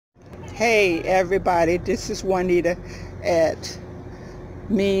Hey everybody, this is Juanita at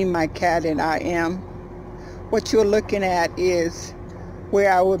Me, My Cat, and I Am. What you're looking at is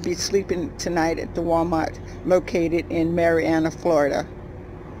where I will be sleeping tonight at the Wal-Mart located in Marianna, Florida.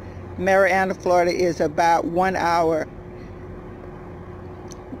 Marianna, Florida is about 1 hour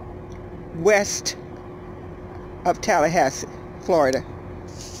west of Tallahassee, Florida.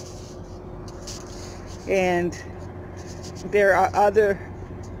 And there are other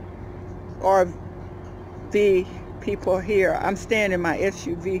RV people here. I'm staying in my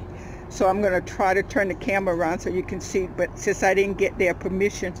SUV, so I'm going to try to turn the camera around so you can see, but since I didn't get their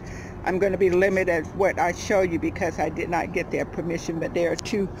permission, I'm going to be limited at what I show you because I did not get their permission. But there are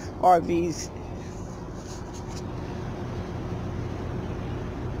two RVs.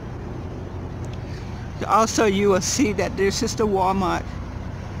 Also, you will see that this is the Wal-Mart,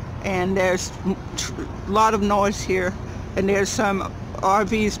 and there's a lot of noise here, and there's some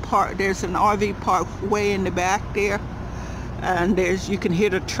RVs parked. There's an RV park way in the back there, and you can hear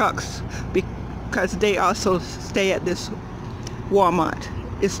the trucks because they also stay at this Wal-Mart.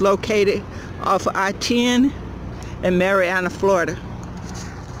 It's located off of I-10 in Marianna, Florida.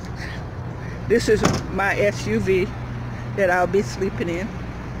 This is my SUV that I'll be sleeping in,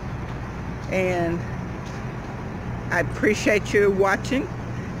 and I appreciate you watching.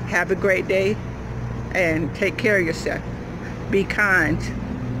 Have a great day and take care of yourself. Be kind,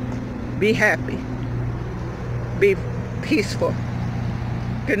 be happy, be peaceful.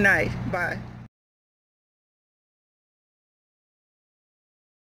 Good night. Bye.